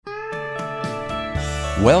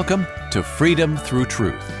Welcome to Freedom Through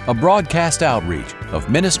Truth, a broadcast outreach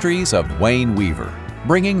of Ministries of Wayne Weaver,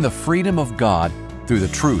 bringing the freedom of God through the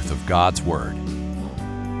truth of God's Word.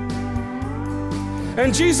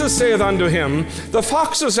 And Jesus saith unto him, The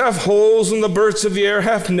foxes have holes, and the birds of the air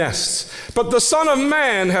have nests, but the Son of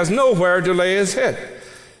Man has nowhere to lay his head.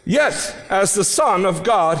 Yet, as the Son of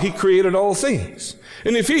God, he created all things.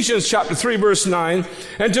 In Ephesians chapter 3, verse 9,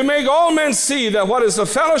 and to make all men see that what is the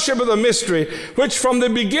fellowship of the mystery, which from the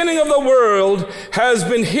beginning of the world has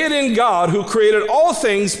been hid in God, who created all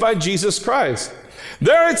things by Jesus Christ.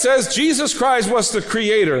 There it says Jesus Christ was the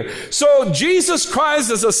creator. So Jesus Christ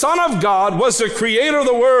as the Son of God was the creator of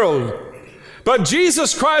the world. But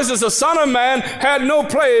Jesus Christ as the Son of Man had no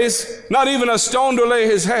place, not even a stone to lay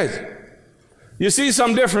his head. You see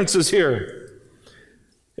some differences here.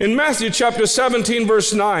 In Matthew chapter 17,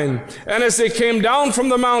 verse 9, and as they came down from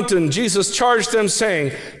the mountain, Jesus charged them,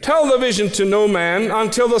 saying, Tell the vision to no man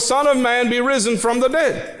until the Son of Man be risen from the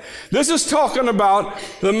dead. This is talking about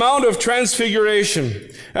the Mount of Transfiguration.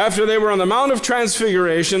 After they were on the Mount of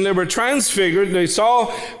Transfiguration, they were transfigured. They saw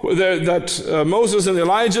that Moses and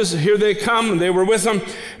Elijah, here they come, and they were with them.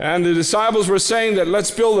 And the disciples were saying that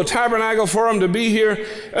let's build a tabernacle for him to be here.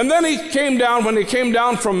 And then he came down, when he came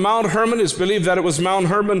down from Mount Hermon, it's believed that it was Mount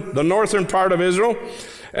Hermon, the northern part of Israel.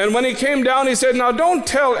 And when he came down, he said, Now don't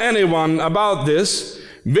tell anyone about this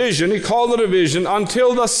vision, he called it a vision,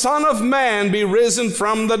 until the Son of Man be risen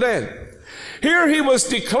from the dead. Here he was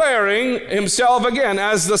declaring himself again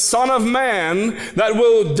as the Son of Man that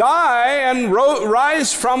will die and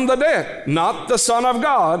rise from the dead, not the Son of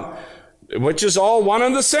God, which is all one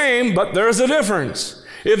and the same, but there's a difference.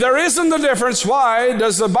 If there isn't a difference, why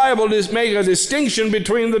does the Bible make a distinction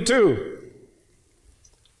between the two?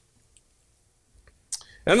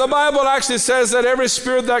 And the Bible actually says that every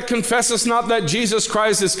spirit that confesses not that Jesus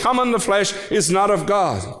Christ is come in the flesh is not of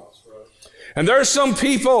God. And there are some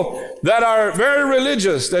people that are very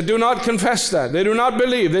religious that do not confess that. They do not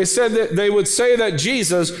believe. They said that they would say that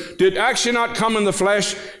Jesus did actually not come in the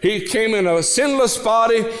flesh. He came in a sinless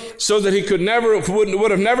body so that he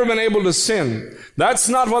would have never been able to sin. That's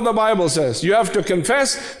not what the Bible says. You have to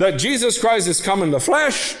confess that Jesus Christ has come in the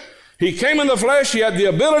flesh. He came in the flesh. He had the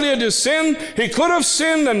ability to sin. He could have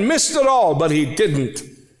sinned and missed it all, but he didn't.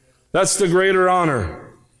 That's the greater honor.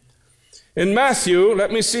 In Matthew,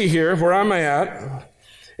 let me see here, where am I at?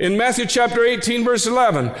 In Matthew chapter 18, verse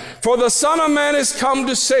 11, For the Son of Man is come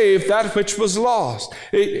to save that which was lost.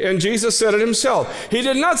 And Jesus said it himself. He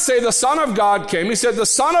did not say the Son of God came. He said the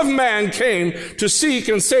Son of Man came to seek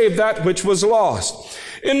and save that which was lost.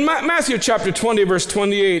 In Matthew chapter 20, verse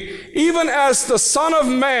 28, even as the Son of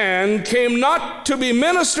Man came not to be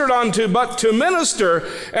ministered unto, but to minister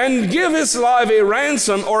and give his life a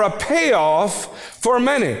ransom or a payoff for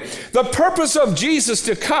many. The purpose of Jesus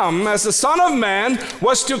to come as the Son of Man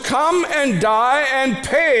was to come and die and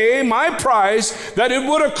pay my price that it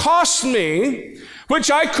would have cost me, which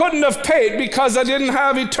I couldn't have paid because I didn't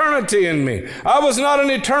have eternity in me. I was not an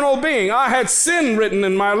eternal being. I had sin written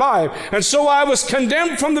in my life, and so I was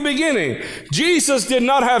condemned from the beginning. Jesus did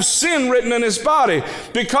not have sin written in his body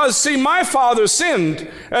because, see, my father sinned,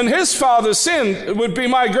 and his father sinned. It would be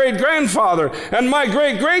my great-grandfather, and my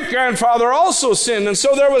great-great-grandfather also sinned, and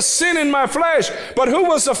so there was sin in my flesh. But who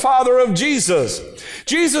was the father of Jesus?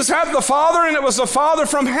 Jesus had the Father, and it was the Father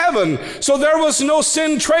from heaven, so there was no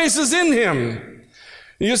sin traces in him.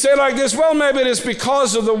 You say like this, well, maybe it is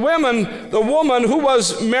because of the woman who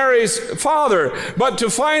was Mary's father. But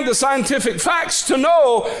to find the scientific facts to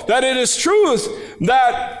know that it is truth,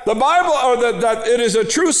 that the Bible, or that it is a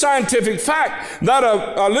true scientific fact that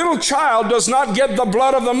a little child does not get the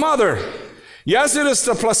blood of the mother. Yes, it is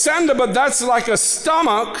the placenta, but that's like a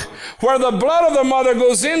stomach where the blood of the mother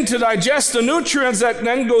goes in to digest the nutrients that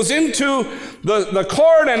then goes into the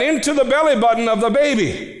cord and into the belly button of the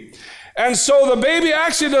baby. And so the baby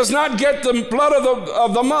actually does not get the blood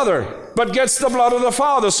of the mother, but gets the blood of the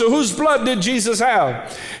Father. So whose blood did Jesus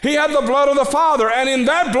have? He had the blood of the Father, and in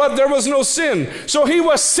that blood there was no sin. So he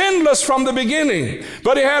was sinless from the beginning.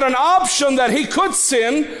 But he had an option that he could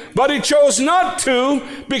sin, but he chose not to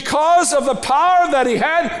because of the power that he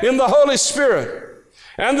had in the Holy Spirit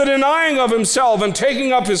and the denying of himself and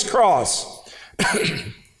taking up his cross.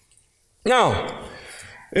 Now,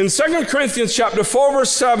 in 2 Corinthians chapter 4,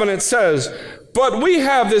 verse 7, it says, But we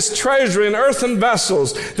have this treasure in earthen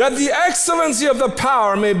vessels, that the excellency of the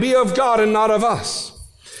power may be of God and not of us.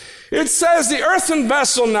 It says the earthen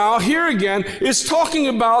vessel now, here again, is talking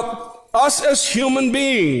about us as human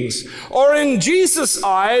beings. Or in Jesus'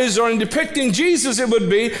 eyes, or in depicting Jesus, it would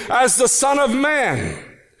be as the Son of Man.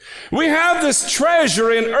 We have this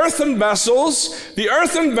treasure in earthen vessels. The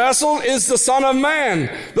earthen vessel is the Son of Man.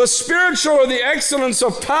 The spiritual or the excellence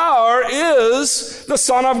of power is the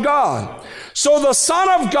Son of God. So the Son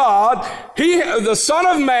of God, the Son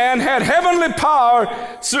of Man had heavenly power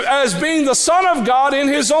as being the Son of God in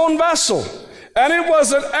his own vessel. And it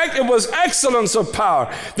was excellence of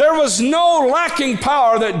power. There was no lacking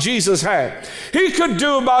power that Jesus had. He could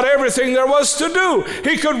do about everything there was to do.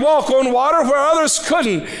 He could walk on water where others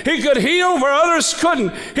couldn't. He could heal where others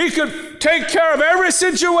couldn't. He could take care of every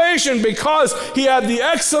situation because he had the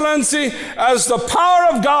excellency as the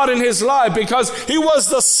power of God in his life, because he was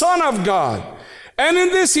the Son of God. And in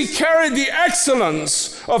this he carried the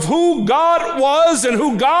excellence of who God was and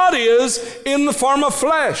who God is in the form of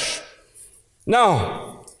flesh.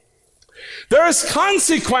 Now, there is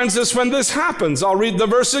consequences when this happens. I'll read the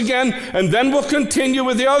verse again, and then we'll continue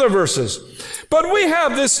with the other verses. But we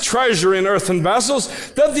have this treasure in earthen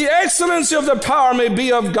vessels, that the excellency of the power may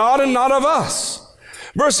be of God and not of us.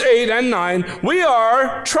 Verse 8 and 9, we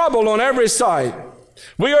are troubled on every side.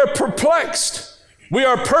 We are perplexed. We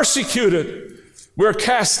are persecuted. We're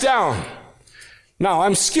cast down. Now,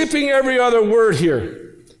 I'm skipping every other word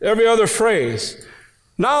here, every other phrase.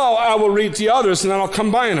 Now I will read the others and then I'll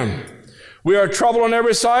combine them. We are troubled on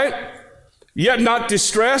every side, yet not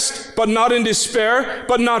distressed, but not in despair,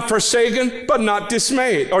 but not forsaken, but not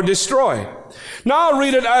dismayed or destroyed. Now I'll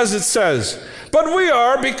read it as it says. But we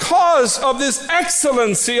are, because of this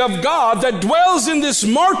excellency of God that dwells in this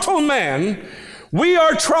mortal man, we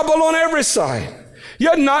are troubled on every side,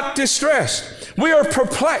 yet not distressed. We are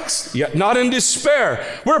perplexed, yet not in despair.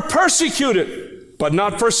 We're persecuted, but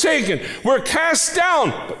not forsaken. We're cast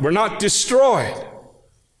down, but we're not destroyed.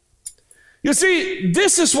 You see,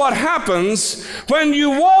 this is what happens when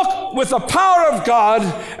you walk with the power of God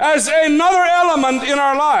as another element in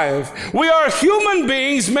our life. We are human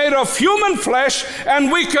beings made of human flesh,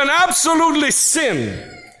 and we can absolutely sin.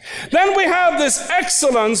 Then we have this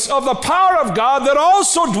excellence of the power of God that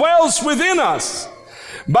also dwells within us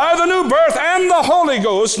by the new birth and the Holy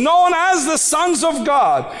Ghost, known as the sons of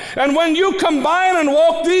God. And when you combine and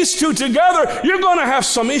walk these two together, you're going to have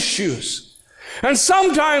some issues. And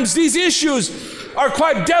sometimes these issues are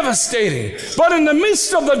quite devastating. But in the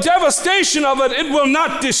midst of the devastation of it, it will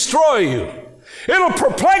not destroy you. It'll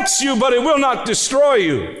perplex you, but it will not destroy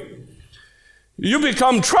you. You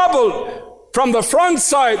become troubled from the front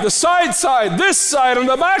side, the side, this side, and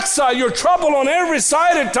the back side. You're troubled on every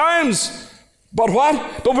side at times. But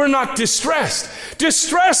what? But we're not distressed.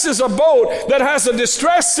 Distress is a boat that has a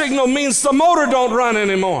distress signal, means the motor don't run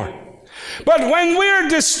anymore. But when we're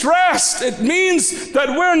distressed, it means that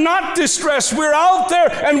we're not distressed. We're out there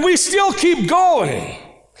and we still keep going.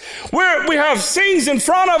 We have things in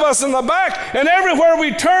front of us in the back and everywhere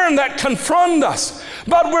we turn that confront us.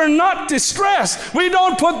 But we're not distressed. We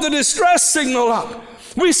don't put the distress signal up.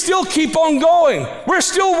 We still keep on going. We're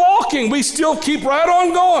still walking. We still keep right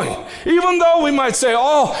on going. Even though we might say,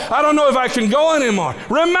 oh, I don't know if I can go anymore.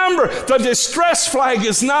 Remember, the distress flag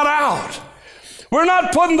is not out. We're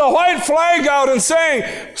not putting the white flag out and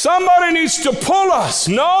saying, somebody needs to pull us.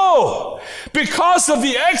 No, because of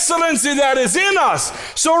the excellency that is in us.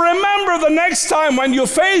 So remember the next time when you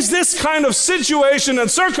face this kind of situation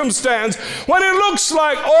and circumstance, when it looks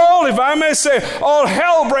like all, if I may say, all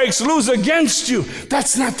hell breaks loose against you,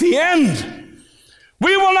 that's not the end.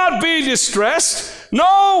 We will not be distressed.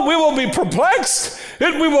 No, we will be perplexed.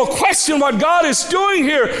 We will question what God is doing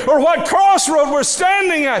here or what crossroad we're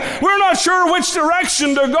standing at. We're not sure which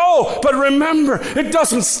direction to go. But remember, it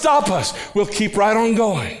doesn't stop us. We'll keep right on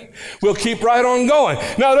going. We'll keep right on going.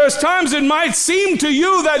 Now, there's times it might seem to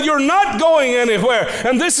you that you're not going anywhere.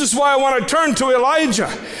 And this is why I want to turn to Elijah.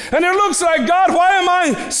 And it looks like, God, why am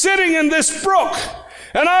I sitting in this brook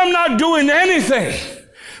and I'm not doing anything?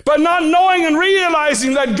 But not knowing and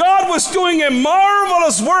realizing that God was doing a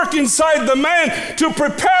marvelous work inside the man to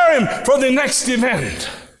prepare him for the next event.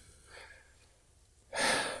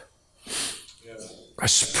 I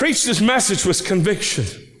preached this message with conviction.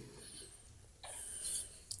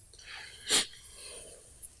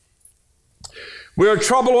 We are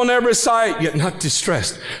troubled on every side, yet not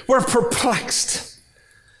distressed. We're perplexed,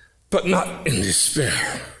 but not in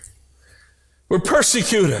despair. We're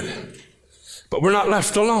persecuted, but we're not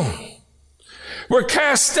left alone. We're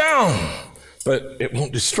cast down, but it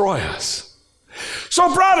won't destroy us.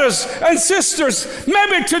 So brothers and sisters,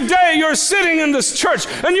 maybe today you're sitting in this church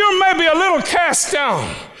and you're maybe a little cast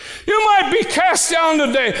down. You might be cast down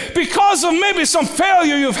today because of maybe some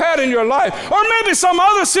failure you've had in your life, or maybe some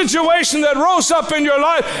other situation that rose up in your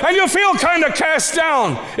life and you feel kind of cast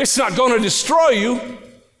down. It's not going to destroy you.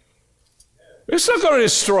 It's not going to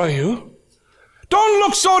destroy you. Don't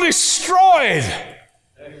look so destroyed.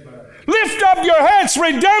 Lift up your heads,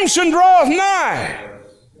 redemption draweth nigh.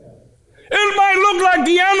 It might look like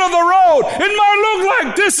the end of the road. It might look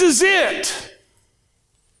like this is it.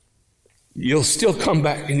 You'll still come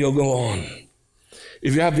back and you'll go on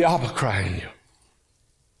if you have the Abba cry in you.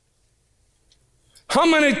 How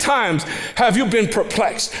many times have you been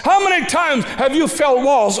perplexed? How many times have you felt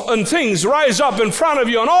walls and things rise up in front of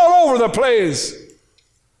you and all over the place?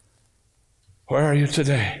 Where are you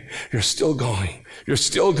today? You're still going. You're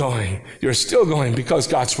still going. You're still going because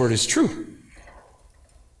God's word is true.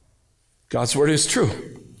 God's word is true.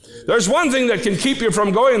 There's one thing that can keep you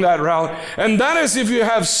from going that route, and that is if you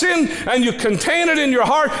have sin and you contain it in your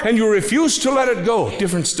heart and you refuse to let it go.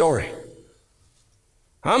 Different story.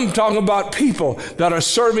 I'm talking about people that are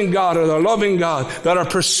serving God or that are loving God, that are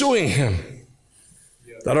pursuing Him,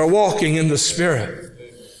 that are walking in the Spirit.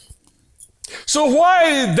 So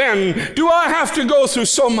why then do I have to go through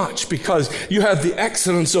so much? Because you have the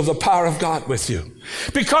excellence of the power of God with you.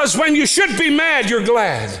 Because when you should be mad, you're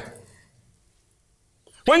glad.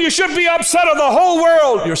 When you should be upset of the whole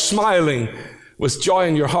world, you're smiling with joy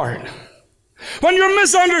in your heart. When you're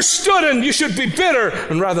misunderstood and you should be bitter,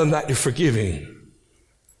 and rather than that, you're forgiving.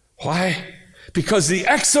 Why? Because the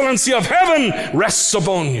excellency of heaven rests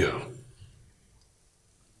upon you.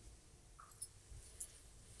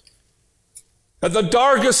 At the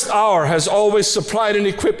darkest hour has always supplied and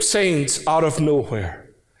equipped saints out of nowhere.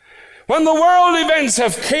 When the world events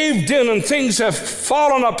have caved in and things have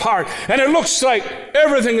fallen apart and it looks like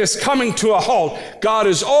everything is coming to a halt, God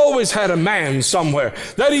has always had a man somewhere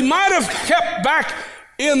that He might have kept back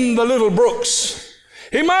in the little brooks.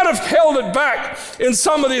 He might have held it back in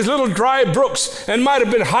some of these little dry brooks and might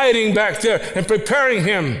have been hiding back there and preparing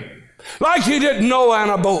him like He did Noah in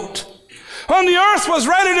a boat. When the earth was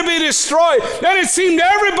ready to be destroyed and it seemed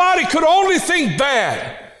everybody could only think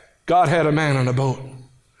bad, God had a man on a boat.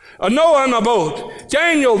 A Noah in a boat,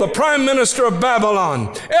 Daniel, the prime minister of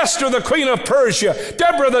Babylon, Esther, the queen of Persia,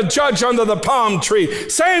 Deborah, the judge under the palm tree,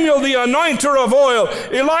 Samuel, the anointer of oil,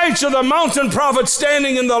 Elijah, the mountain prophet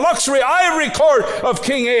standing in the luxury ivory court of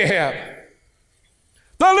King Ahab.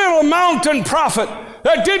 The little mountain prophet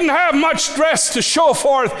that didn't have much dress to show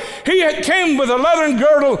forth. He came with a leathern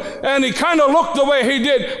girdle and he kind of looked the way he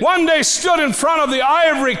did. One day stood in front of the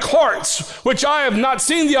ivory courts, which I have not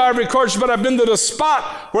seen the ivory courts, but I've been to the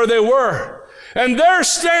spot where they were. And there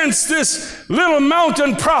stands this little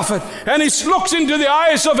mountain prophet, and he looks into the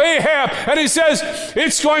eyes of Ahab, and he says,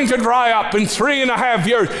 it's going to dry up in 3.5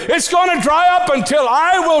 years. It's going to dry up until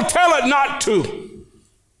I will tell it not to.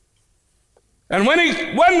 And when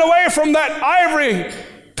he went away from that ivory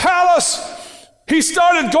palace, he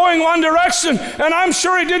started going one direction, and I'm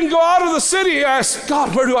sure he didn't go out of the city. He asked,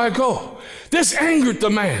 God, where do I go? This angered the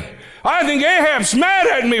man. I think Ahab's mad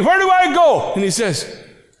at me. Where do I go? And he says,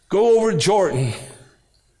 go over Jordan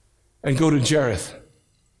and go to Cherith.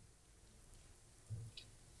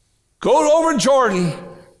 Go over Jordan.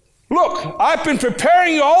 Look, I've been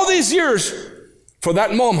preparing you all these years for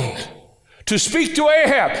that moment to speak to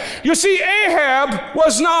Ahab. You see, Ahab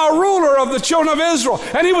was now a ruler of the children of Israel,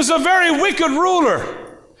 and he was a very wicked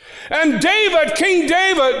ruler. And David, King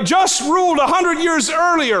David, just ruled 100 years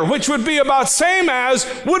earlier, which would be about same as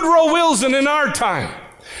Woodrow Wilson in our time.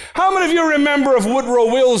 How many of you remember of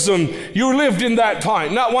Woodrow Wilson? You lived in that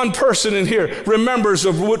time. Not one person in here remembers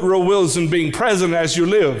of Woodrow Wilson being president as you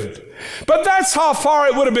lived. But that's how far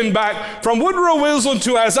it would have been back from Woodrow Wilson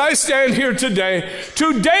to, as I stand here today,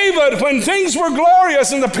 to David when things were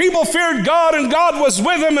glorious and the people feared God and God was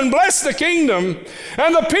with him and blessed the kingdom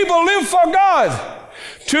and the people lived for God.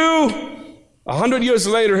 To 100 years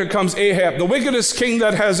later, here comes Ahab, the wickedest king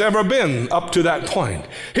that has ever been up to that point.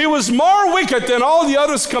 He was more wicked than all the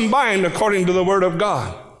others combined, according to the word of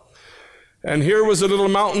God. And here was a little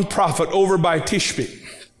mountain prophet over by Tishbe,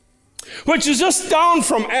 which is just down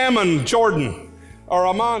from Ammon, Jordan, or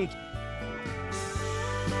Amman.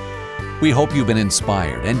 We hope you've been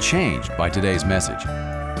inspired and changed by today's message.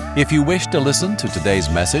 If you wish to listen to today's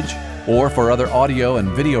message, or for other audio and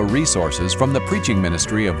video resources from the preaching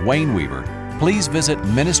ministry of Wayne Weaver, please visit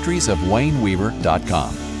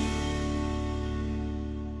ministriesofwayneweaver.com.